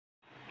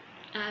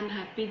I am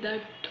happy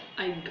that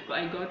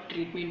I got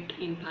treatment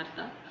in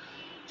Partha.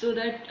 So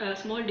that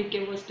small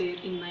decay was there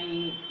in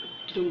my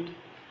tooth.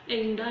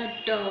 In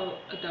that, the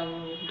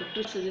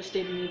doctor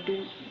suggested me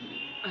to.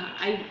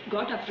 I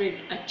got afraid.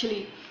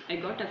 Actually, I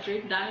got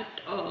afraid that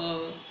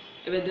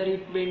whether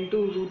it went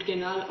to root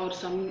canal or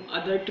some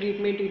other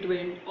treatment it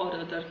went or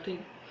other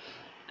thing.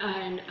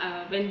 And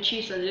when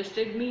she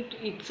suggested me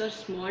it's a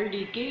small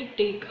decay,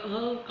 take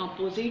a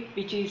composite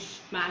which is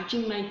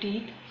matching my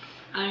teeth,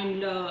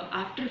 and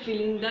after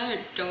feeling that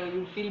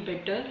you feel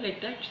better,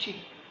 like that.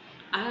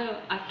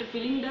 After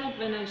feeling that,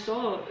 when I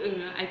saw,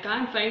 I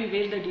can't find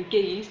where the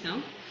decay is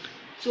now.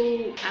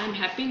 So I'm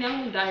happy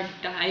now that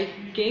I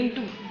came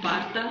to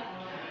Partha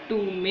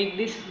to make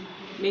this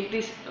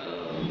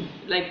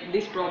like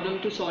this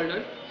problem to solve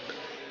it.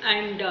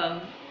 And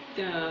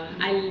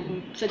I'll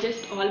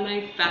suggest all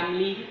my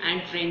family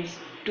and friends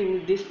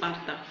to this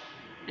Partha.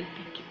 And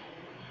thank you.